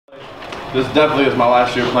this definitely is my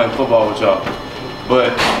last year playing football with y'all.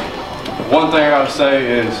 But one thing I gotta say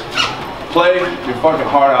is play your fucking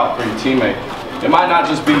heart out for your teammate. It might not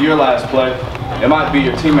just be your last play, it might be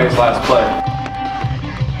your teammate's last play.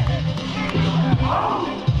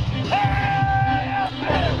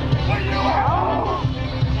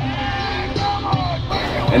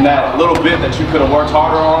 And that little bit that you could have worked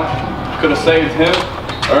harder on could have saved him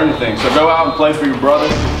or anything. So go out and play for your brother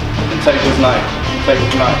and take this night. Take it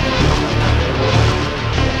tonight.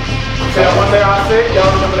 See, one thing I said, y'all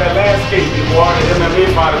remember that landscape before the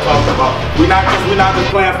MMA fighter talked about. We're not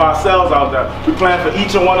just playing for ourselves out there. We're playing for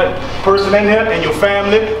each and one person in here and your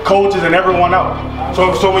family, coaches, and everyone else.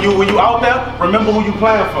 So when you out there, remember who you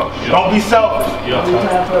playing for. Yeah. Don't be selfish. Yeah. We're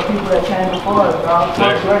playing for the people that came before us, dog.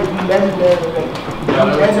 That's great. Be legendary. Be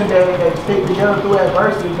legendary. They stick together through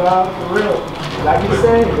adversity, dog. For real. Like you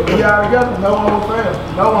said, if we all together, no one will fail.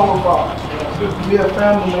 No one will fall. Be a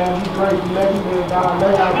family, man. Be great. Be legendary, dog.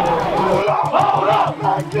 Lay out there. Hold up!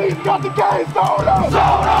 McNeese got the game sold up! Sold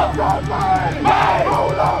up!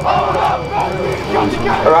 Hold up! McNeese got the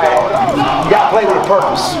game all right. You gotta play with a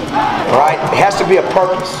purpose. All right? It has to be a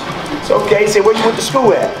purpose. It's okay. He said, where you went to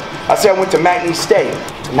school at? I said, I went to McNeese State.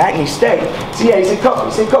 McNeese State? See, yeah, he said, coach,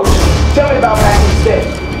 tell me about McNeese State.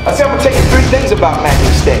 I said, I'm gonna tell you 3 things about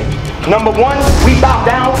McNeese State. Number 1, we bow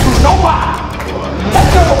down to nobody.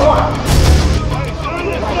 That's number 1.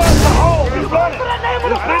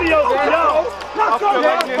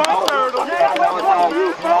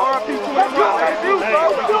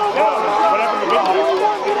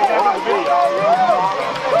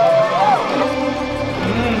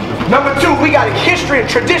 Number 2, we got a history and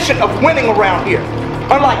tradition of winning around here.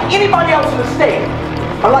 Unlike anybody else in the state.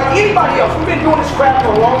 Unlike anybody else. We've been doing this crap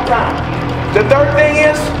for a long time. The 3rd thing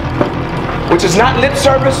is, which is not lip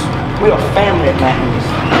service, we are family at McNeese.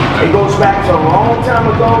 It goes back to a long time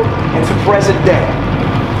ago and to present day.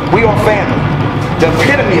 We are family. The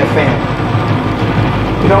epitome of family.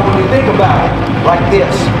 You know, when you think about it like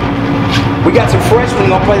this, we got some freshmen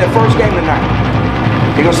going to play their first game tonight.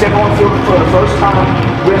 They're going to step on the field for the first time.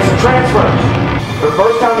 We have some transfers. For the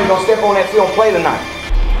first time, they're going to step on that field and play tonight.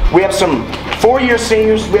 We have some 4-year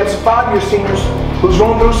seniors. We have some 5-year seniors who's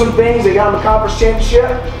going through some things. They got them a conference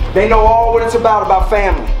championship. They know all what it's about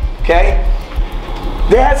family. Okay?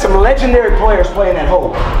 They had some legendary players playing that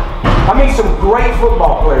hole. I mean, some great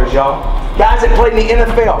football players, y'all. Guys that played in the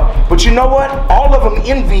NFL. But you know what? All of them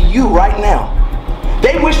envy you right now.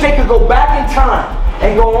 They wish they could go back in time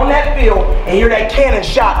and go on that field and hear that cannon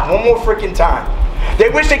shot one more freaking time. They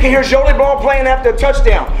wish they could hear Jolie Ball playing after a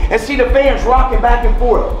touchdown and see the fans rocking back and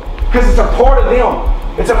forth. Because it's a part of them.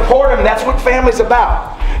 It's a part of them. That's what family's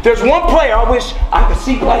about. There's one player I wish I could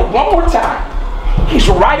see play one more time. He's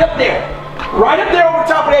right up there. Right up there over the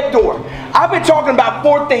top of that door. I've been talking about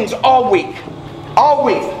 4 things all week. All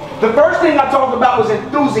week. The first thing I talked about was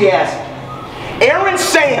enthusiasm. Aaron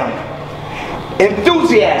Sam,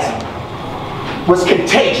 enthusiasm was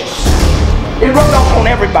contagious. It rubbed off on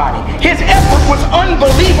everybody. His effort was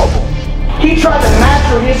unbelievable. He tried to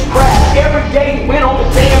master his craft every day he went on the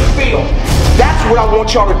damn field. That's what I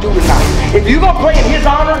want y'all to do tonight. If you're going to play in his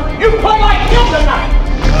honor, you play like him tonight.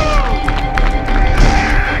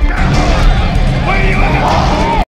 Where you at?